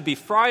Sabbath. Should it be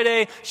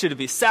Friday? Should it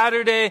be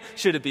Saturday?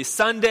 Should it be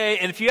Sunday?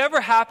 And if you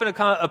ever happen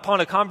upon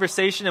a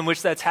conversation in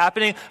which that's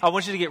happening, I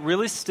want you to get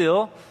really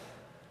still.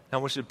 I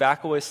want you to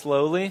back away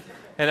slowly.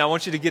 And I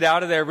want you to get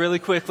out of there really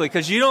quickly.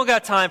 Because you don't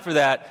got time for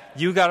that.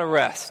 You got to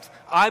rest.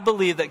 I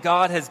believe that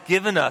God has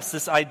given us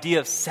this idea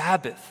of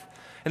Sabbath,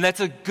 and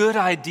that's a good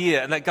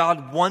idea, and that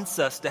God wants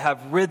us to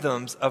have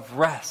rhythms of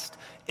rest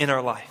in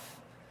our life.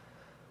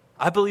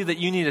 I believe that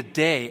you need a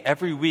day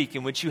every week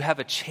in which you have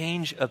a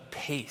change of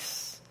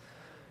pace.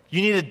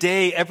 You need a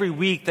day every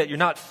week that you're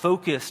not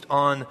focused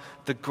on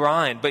the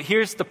grind. But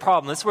here's the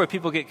problem. This is where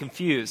people get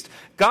confused.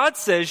 God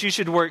says you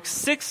should work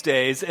 6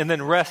 days and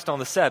then rest on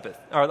the Sabbath,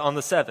 or on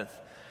the seventh.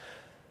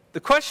 The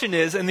question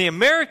is, in the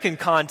American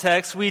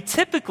context, we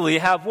typically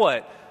have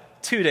what?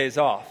 2 days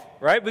off,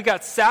 right? We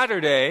got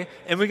Saturday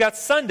and we got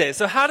Sunday.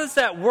 So how does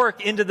that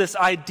work into this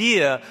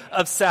idea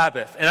of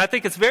Sabbath? And I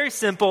think it's very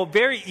simple,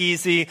 very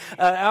easy.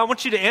 I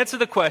want you to answer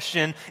the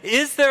question,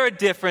 is there a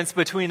difference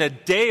between a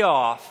day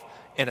off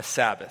and a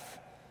Sabbath?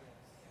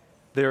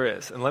 There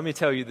is, and let me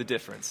tell you the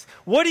difference.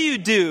 What do you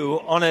do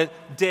on a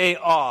day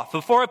off?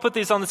 Before I put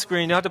these on the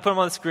screen, you don't have to put them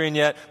on the screen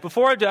yet.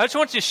 Before I do, I just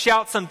want you to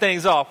shout some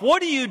things off.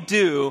 What do you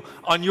do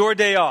on your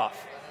day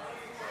off?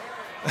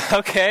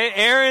 Okay,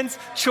 errands,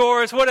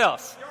 chores, what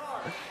else?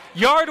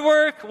 Yard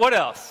work, what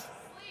else?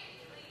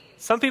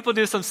 Some people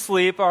do some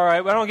sleep. All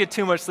right, I don't get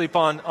too much sleep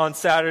on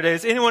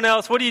Saturdays. Anyone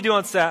else? What do you do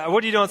on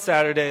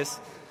Saturdays?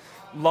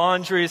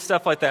 Laundry,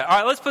 stuff like that. All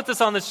right, let's put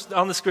this on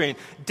the screen.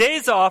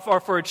 Days off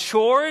are for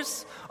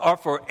chores, are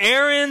for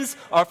errands,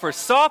 are for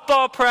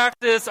softball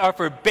practice, are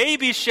for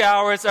baby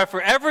showers, are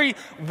for every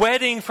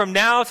wedding from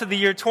now to the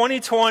year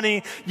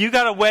 2020. You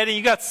got a wedding,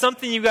 you got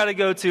something you got to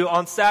go to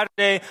on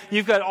Saturday.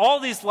 You've got all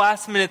these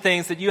last minute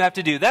things that you have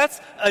to do. That's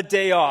a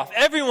day off.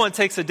 Everyone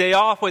takes a day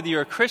off, whether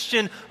you're a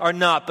Christian or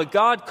not. But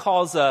God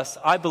calls us,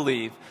 I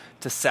believe,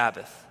 to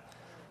Sabbath.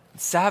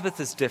 And Sabbath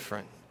is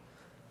different.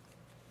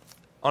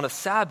 On a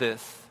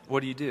Sabbath, what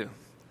do? You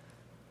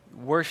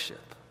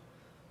worship.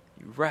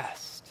 You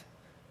rest.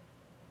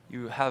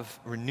 You have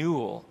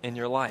renewal in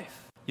your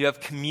life. You have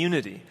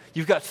community.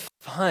 You've got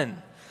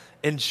fun,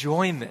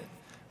 enjoyment,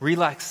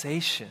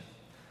 relaxation.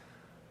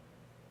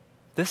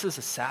 This is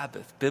a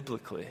Sabbath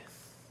biblically,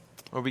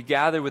 where we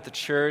gather with the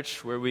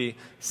church, where we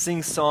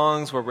sing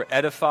songs, where we're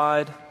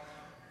edified,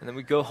 and then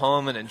we go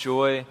home and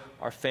enjoy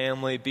our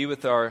family, be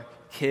with our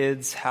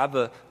kids, have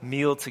a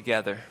meal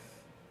together.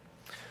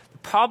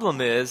 Problem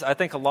is, I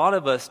think a lot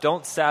of us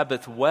don't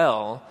Sabbath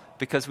well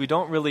because we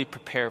don't really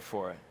prepare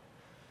for it.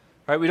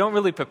 Right? We don't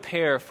really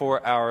prepare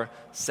for our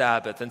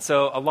Sabbath. And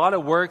so a lot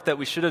of work that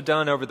we should have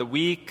done over the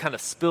week kind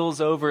of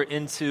spills over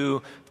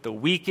into the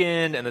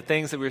weekend, and the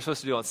things that we were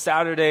supposed to do on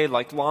Saturday,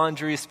 like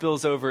laundry,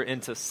 spills over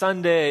into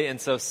Sunday. And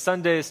so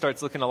Sunday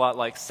starts looking a lot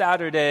like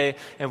Saturday,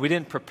 and we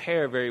didn't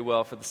prepare very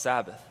well for the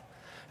Sabbath.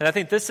 And I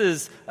think this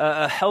is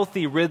a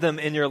healthy rhythm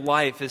in your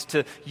life, is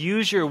to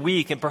use your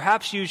week and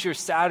perhaps use your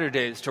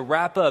Saturdays to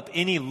wrap up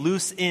any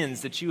loose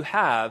ends that you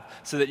have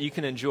so that you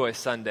can enjoy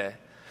Sunday.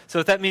 So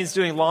if that means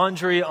doing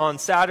laundry on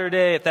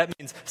Saturday, if that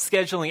means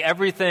scheduling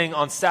everything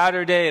on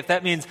Saturday, if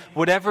that means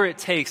whatever it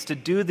takes to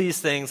do these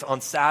things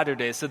on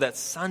Saturday so that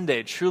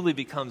Sunday truly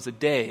becomes a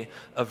day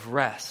of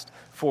rest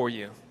for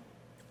you.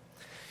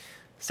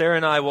 Sarah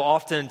and I will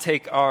often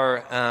take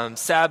our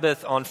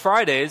Sabbath on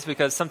Fridays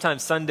because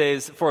sometimes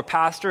Sundays for a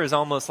pastor is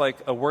almost like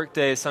a work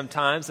day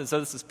sometimes. And so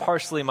this is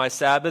partially my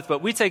Sabbath,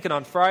 but we take it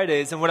on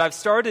Fridays. And what I've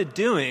started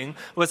doing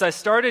was I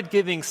started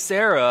giving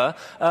Sarah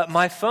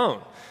my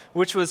phone,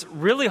 which was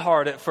really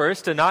hard at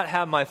first to not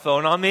have my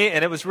phone on me.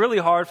 And it was really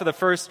hard for the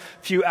first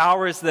few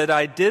hours that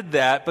I did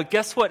that. But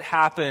guess what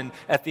happened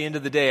at the end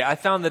of the day? I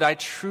found that I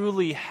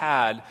truly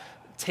had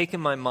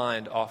taken my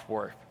mind off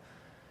work.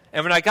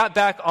 And when I got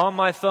back on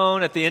my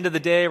phone at the end of the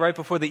day, right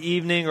before the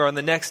evening or on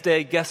the next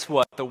day, guess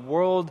what? The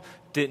world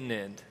didn't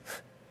end.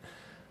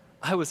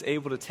 I was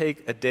able to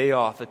take a day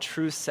off, a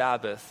true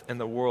Sabbath, and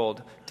the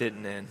world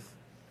didn't end.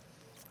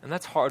 And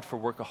that's hard for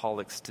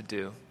workaholics to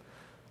do.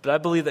 But I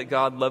believe that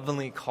God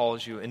lovingly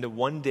calls you into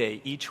one day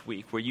each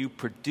week where you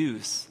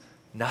produce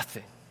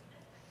nothing,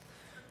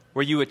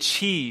 where you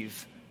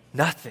achieve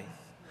nothing,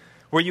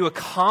 where you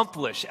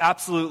accomplish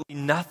absolutely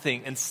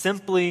nothing, and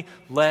simply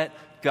let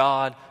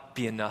God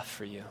be enough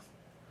for you.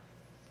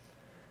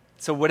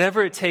 So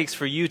whatever it takes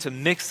for you to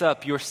mix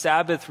up your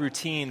Sabbath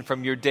routine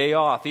from your day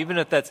off, even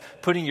if that's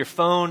putting your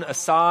phone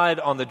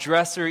aside on the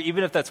dresser,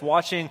 even if that's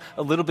watching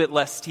a little bit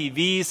less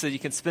TV so you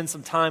can spend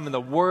some time in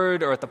the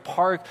Word or at the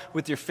park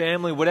with your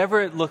family, whatever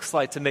it looks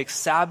like to make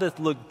Sabbath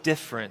look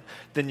different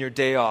than your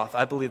day off,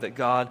 I believe that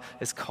God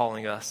is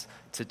calling us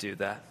to do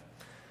that.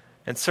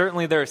 And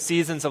certainly there are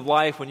seasons of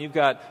life when you've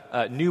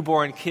got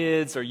newborn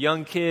kids or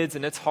young kids,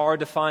 and it's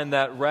hard to find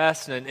that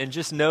rest, and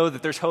just know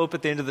that there's hope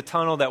at the end of the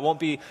tunnel. That won't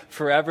be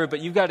forever,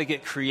 but you've got to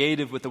get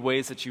creative with the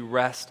ways that you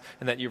rest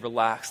and that you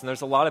relax. And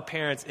there's a lot of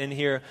parents in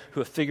here who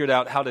have figured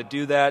out how to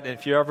do that, and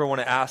if you ever want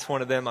to ask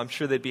one of them, I'm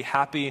sure they'd be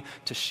happy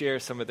to share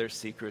some of their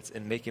secrets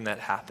in making that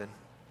happen.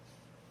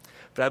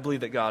 But I believe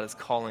that God is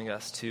calling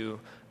us to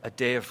a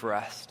day of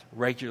rest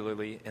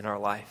regularly in our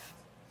life.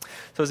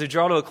 So as we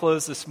draw to a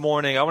close this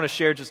morning, I want to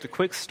share just a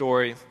quick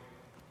story.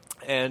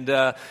 And,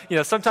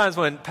 sometimes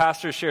when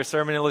pastors share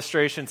sermon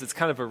illustrations, it's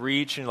kind of a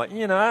reach. And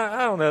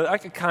I don't know, I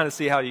could kind of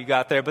see how you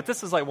got there. But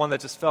this is like one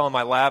that just fell in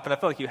my lap. And I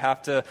feel like you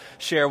have to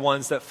share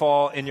ones that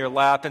fall in your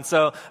lap. And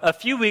so a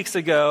few weeks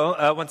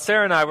ago, when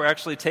Sarah and I were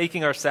actually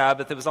taking our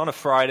Sabbath, it was on a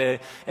Friday.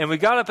 And we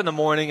got up in the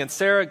morning, and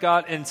Sarah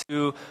got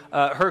into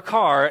her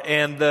car,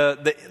 and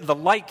the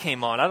light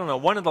came on. I don't know,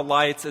 one of the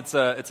lights, it's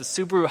a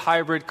Subaru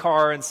hybrid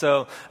car. And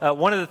so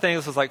one of the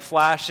things was like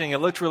flashing. It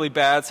looked really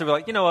bad. So we're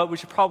like, you know what, we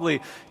should probably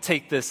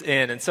take this in.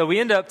 And so we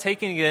end up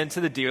taking it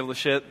into the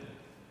dealership,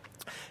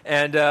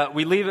 and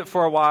we leave it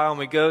for a while, and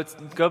we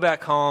go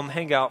back home,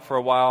 hang out for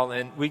a while,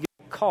 and we get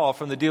a call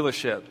from the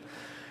dealership.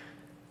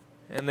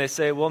 And they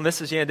say, well,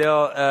 Mrs.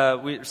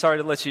 Yandel, we're sorry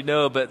to let you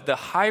know, but the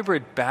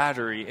hybrid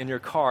battery in your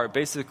car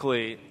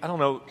basically, I don't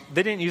know,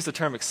 they didn't use the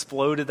term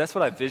exploded. That's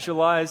what I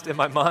visualized in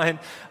my mind.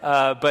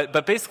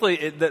 But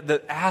basically,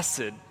 the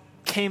acid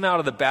came out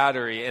of the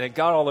battery, and it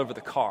got all over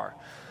the car.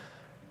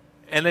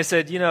 And they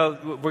said, we're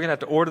going to have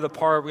to order the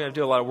part. We're going to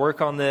do a lot of work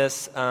on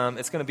this.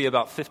 It's going to be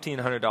about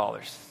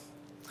 $1,500.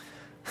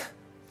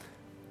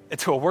 And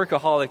to a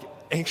workaholic,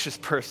 anxious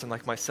person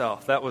like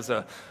myself, that was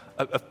a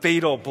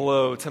fatal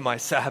blow to my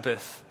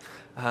Sabbath.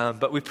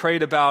 But we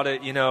prayed about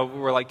it. We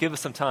were like, give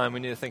us some time. We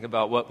need to think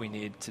about what we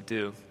need to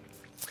do.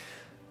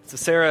 So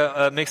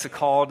Sarah makes a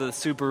call to the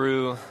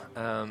Subaru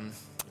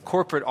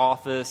corporate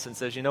office and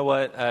says, you know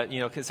what,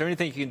 is there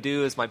anything you can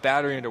do? Is my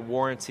battery under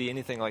warranty?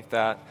 Anything like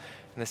that?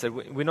 And they said,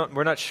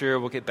 we're not sure.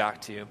 We'll get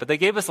back to you. But they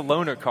gave us a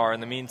loaner car in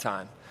the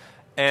meantime.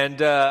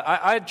 And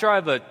I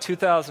drive a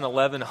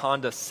 2011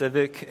 Honda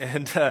Civic,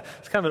 and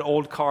it's kind of an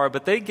old car,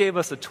 but they gave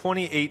us a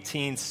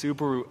 2018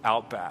 Subaru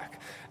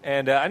Outback.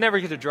 And I never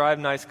get to drive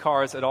nice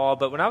cars at all,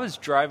 but when I was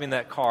driving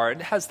that car,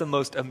 it has the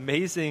most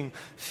amazing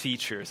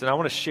features, and I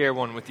want to share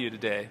one with you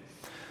today.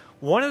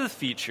 One of the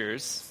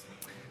features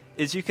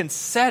is you can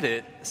set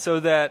it so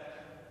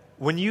that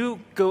when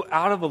you go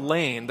out of a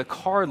lane, the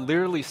car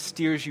literally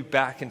steers you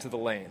back into the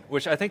lane,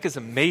 which I think is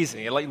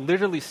amazing. It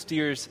literally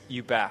steers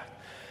you back.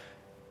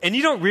 And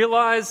you don't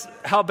realize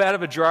how bad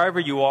of a driver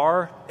you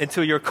are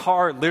until your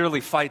car literally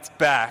fights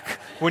back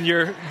when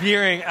you're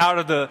veering out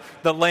of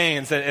the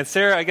lanes. And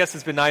Sarah, I guess,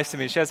 has been nice to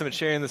me. She hasn't been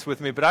sharing this with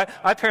me, but I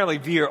apparently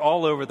veer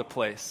all over the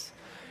place.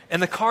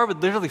 And the car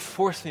would literally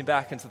force me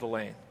back into the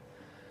lane.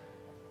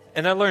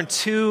 And I learned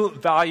two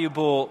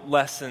valuable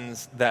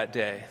lessons that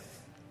day.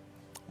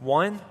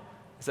 One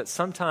is that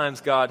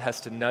sometimes God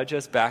has to nudge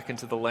us back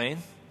into the lane.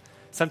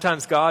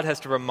 Sometimes God has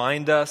to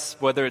remind us,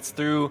 whether it's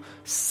through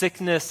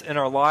sickness in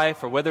our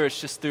life or whether it's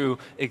just through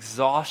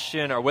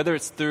exhaustion or whether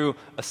it's through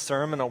a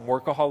sermon on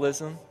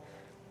workaholism,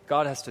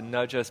 God has to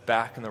nudge us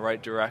back in the right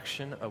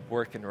direction of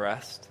work and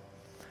rest.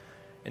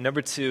 And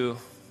number two,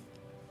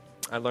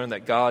 I learned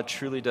that God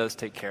truly does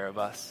take care of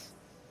us.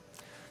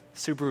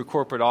 Subaru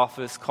corporate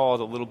office called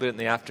a little bit in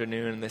the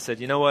afternoon, and they said,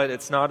 you know what,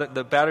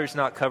 the battery's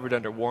not covered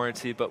under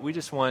warranty, but we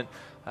just want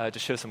to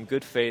show some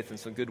good faith and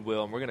some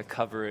goodwill, and we're going to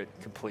cover it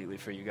completely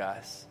for you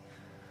guys.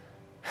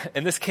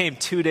 And this came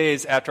 2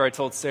 days after I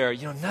told Sarah,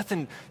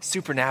 nothing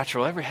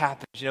supernatural ever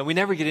happens. We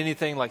never get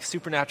anything like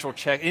supernatural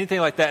check, anything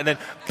like that, and then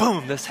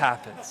boom, this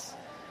happens.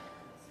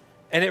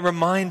 And it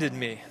reminded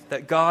me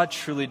that God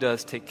truly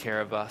does take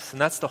care of us,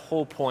 and that's the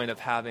whole point of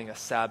having a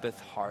Sabbath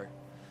heart.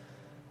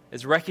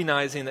 Is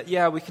recognizing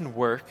that, we can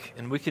work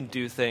and we can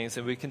do things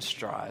and we can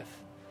strive.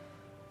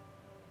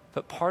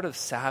 But part of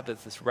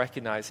Sabbath is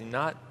recognizing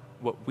not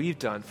what we've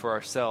done for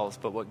ourselves,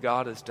 but what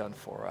God has done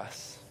for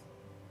us.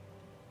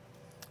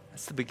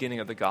 That's the beginning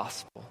of the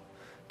gospel.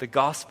 The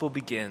gospel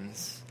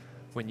begins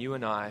when you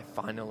and I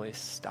finally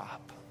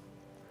stop.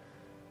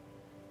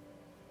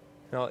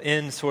 Now, I'll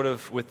end sort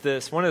of with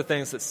this. One of the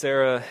things that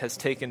Sarah has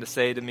taken to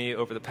say to me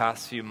over the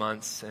past few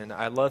months, and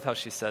I love how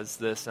she says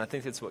this, and I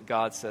think it's what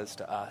God says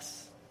to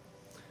us.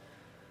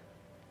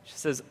 She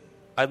says,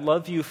 I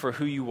love you for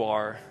who you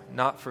are,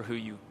 not for who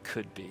you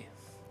could be.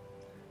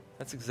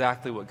 That's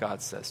exactly what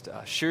God says to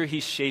us. Sure,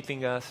 He's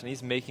shaping us and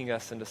He's making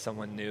us into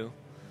someone new,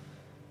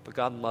 but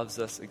God loves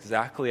us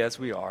exactly as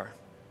we are,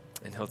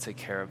 and He'll take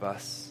care of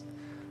us.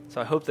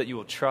 So I hope that you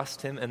will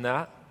trust Him in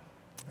that,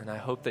 and I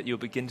hope that you'll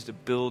begin to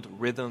build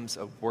rhythms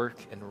of work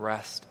and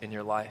rest in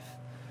your life,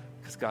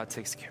 because God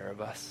takes care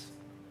of us.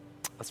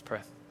 Let's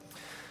pray.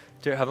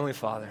 Dear Heavenly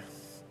Father,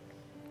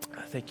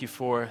 I thank you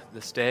for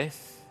this day.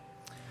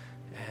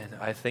 And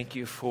I thank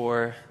you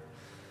for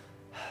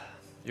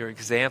your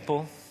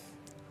example.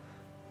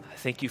 I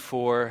thank you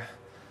for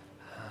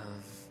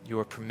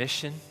your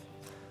permission.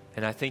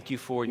 And I thank you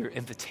for your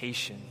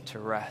invitation to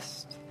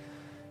rest.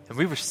 And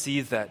we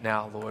receive that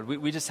now, Lord.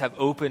 We just have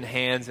open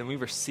hands and we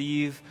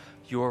receive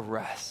your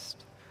rest.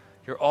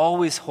 You're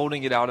always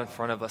holding it out in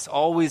front of us,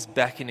 always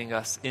beckoning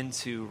us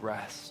into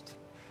rest.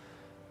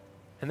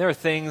 And there are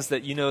things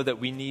that that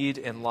we need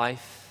in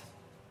life,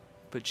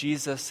 but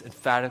Jesus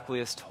emphatically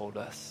has told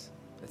us,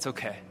 it's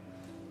okay.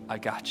 I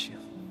got you.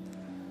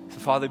 So,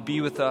 Father, be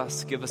with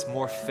us. Give us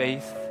more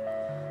faith.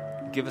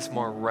 Give us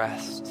more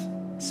rest,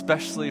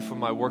 especially for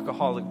my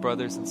workaholic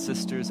brothers and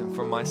sisters and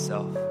for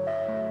myself.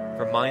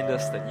 Remind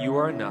us that you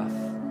are enough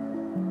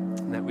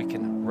and that we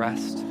can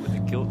rest with a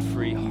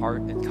guilt-free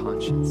heart and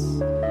conscience.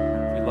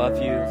 We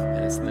love you,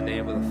 and it's in the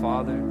name of the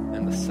Father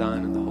and the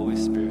Son and the Holy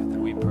Spirit that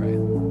we pray.